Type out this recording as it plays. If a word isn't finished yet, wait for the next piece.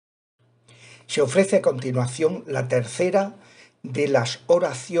Se ofrece a continuación la tercera de las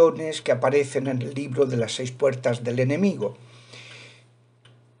oraciones que aparecen en el libro de las 6 puertas del enemigo.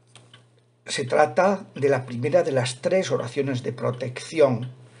 Se trata de la primera de las 3 oraciones de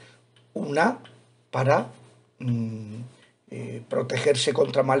protección. Una para protegerse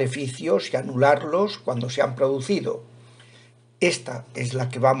contra maleficios y anularlos cuando se han producido. Esta es la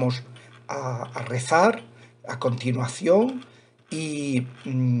que vamos a rezar a continuación y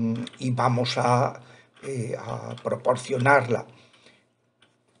vamos a proporcionarla.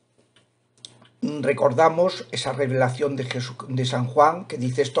 Recordamos esa revelación de San Juan que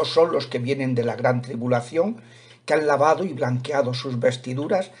dice: estos son los que vienen de la gran tribulación, que han lavado y blanqueado sus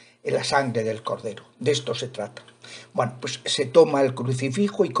vestiduras en la sangre del Cordero. De esto se trata. Bueno, pues se toma el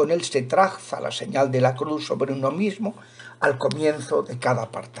crucifijo y con él se traza la señal de la cruz sobre uno mismo al comienzo de cada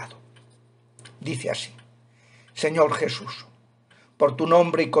apartado. Dice así: Señor Jesús, por tu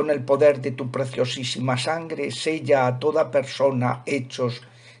nombre y con el poder de tu preciosísima sangre, sella a toda persona hechos,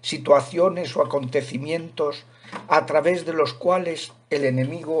 situaciones o acontecimientos a través de los cuales el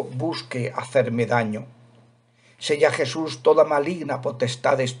enemigo busque hacerme daño. Sella Jesús toda maligna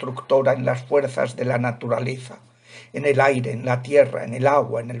potestad destructora en las fuerzas de la naturaleza, en el aire, en la tierra, en el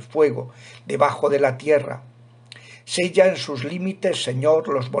agua, en el fuego, debajo de la tierra. Sella en sus límites, Señor,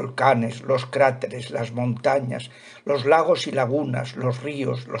 los volcanes, los cráteres, las montañas, los lagos y lagunas, los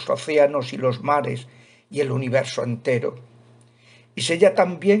ríos, los océanos y los mares, y el universo entero. Y sella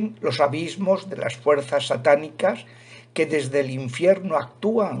también los abismos de las fuerzas satánicas que desde el infierno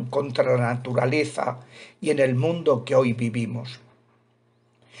actúan contra la naturaleza y en el mundo que hoy vivimos.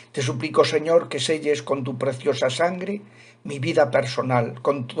 Te suplico, Señor, que selles con tu preciosa sangre mi vida personal,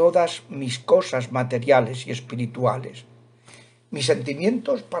 con todas mis cosas materiales y espirituales, mis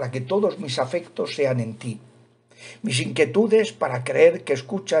sentimientos para que todos mis afectos sean en ti, mis inquietudes para creer que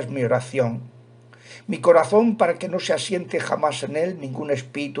escuchas mi oración, mi corazón para que no se asiente jamás en él ningún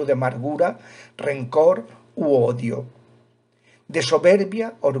espíritu de amargura, rencor u odio, de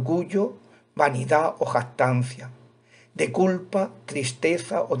soberbia, orgullo, vanidad o jactancia, de culpa,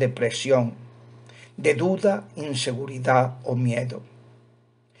 tristeza o depresión, de duda, inseguridad o miedo.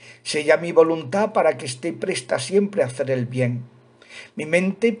 Sella mi voluntad para que esté presta siempre a hacer el bien, mi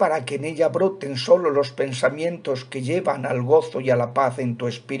mente para que en ella broten solo los pensamientos que llevan al gozo y a la paz en tu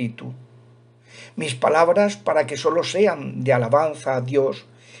espíritu, mis palabras para que solo sean de alabanza a Dios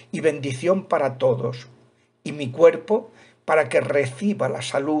y bendición para todos, y mi cuerpo para que reciba la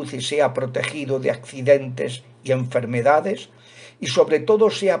salud y sea protegido de accidentes y enfermedades, y sobre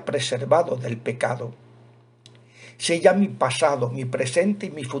todo sea preservado del pecado. Sella mi pasado, mi presente y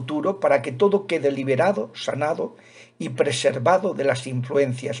mi futuro para que todo quede liberado, sanado y preservado de las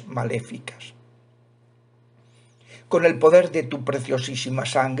influencias maléficas. Con el poder de tu preciosísima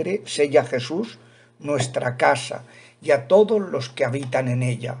sangre, sella Jesús nuestra casa y a todos los que habitan en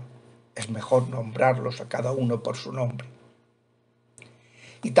ella. Es mejor nombrarlos a cada uno por su nombre.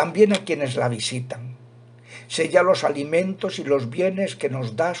 Y también a quienes la visitan. Sella los alimentos y los bienes que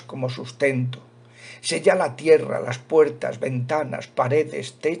nos das como sustento. Sella la tierra, las puertas, ventanas,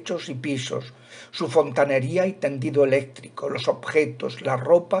 paredes, techos y pisos, su fontanería y tendido eléctrico, los objetos, la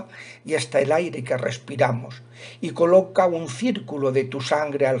ropa y hasta el aire que respiramos, y coloca un círculo de tu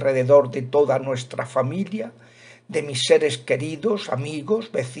sangre alrededor de toda nuestra familia, de mis seres queridos,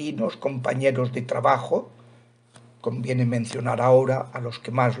 amigos, vecinos, compañeros de trabajo. Conviene mencionar ahora a los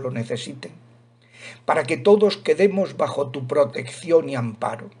que más lo necesiten, para que todos quedemos bajo tu protección y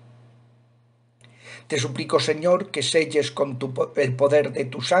amparo. Te suplico, Señor, que selles con el poder de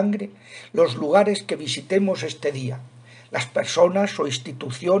tu sangre los lugares que visitemos este día, las personas o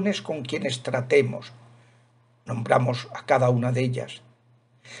instituciones con quienes tratemos. Nombramos a cada una de ellas.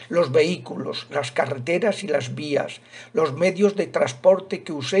 Los vehículos, las carreteras y las vías, los medios de transporte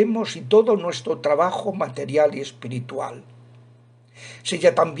que usemos y todo nuestro trabajo material y espiritual.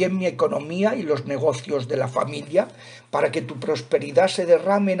 Sella también mi economía y los negocios de la familia para que tu prosperidad se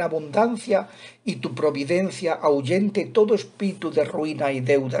derrame en abundancia y tu providencia ahuyente todo espíritu de ruina y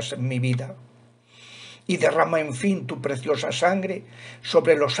deudas en mi vida. Y derrama en fin tu preciosa sangre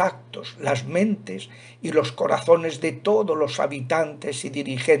sobre los actos, las mentes y los corazones de todos los habitantes y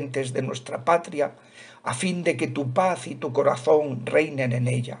dirigentes de nuestra patria, a fin de que tu paz y tu corazón reinen en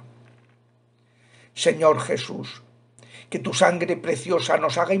ella. Señor Jesús, que tu sangre preciosa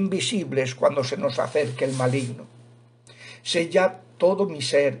nos haga invisibles cuando se nos acerque el maligno. Sella todo mi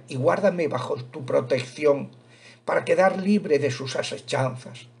ser y guárdame bajo tu protección para quedar libre de sus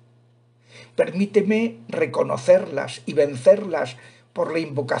asechanzas. Permíteme reconocerlas y vencerlas por la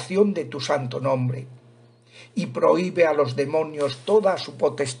invocación de tu santo nombre. y prohíbe a los demonios toda su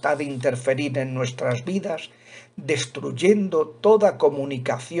potestad de interferir en nuestras vidas, destruyendo toda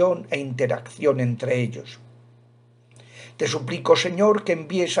comunicación e interacción entre ellos. Te suplico, Señor, que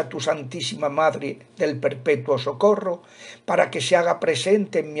envíes a tu Santísima Madre del Perpetuo Socorro para que se haga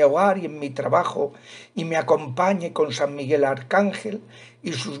presente en mi hogar y en mi trabajo y me acompañe con San Miguel Arcángel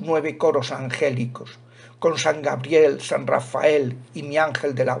y sus 9 coros angélicos, con San Gabriel, San Rafael y mi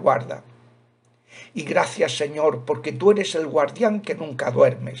ángel de la guarda. Y gracias, Señor, porque tú eres el guardián que nunca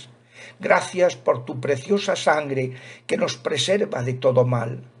duermes. Gracias por tu preciosa sangre que nos preserva de todo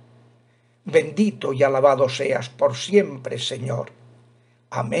mal. Bendito y alabado seas por siempre, Señor.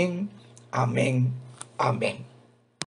 Amén, amén, amén.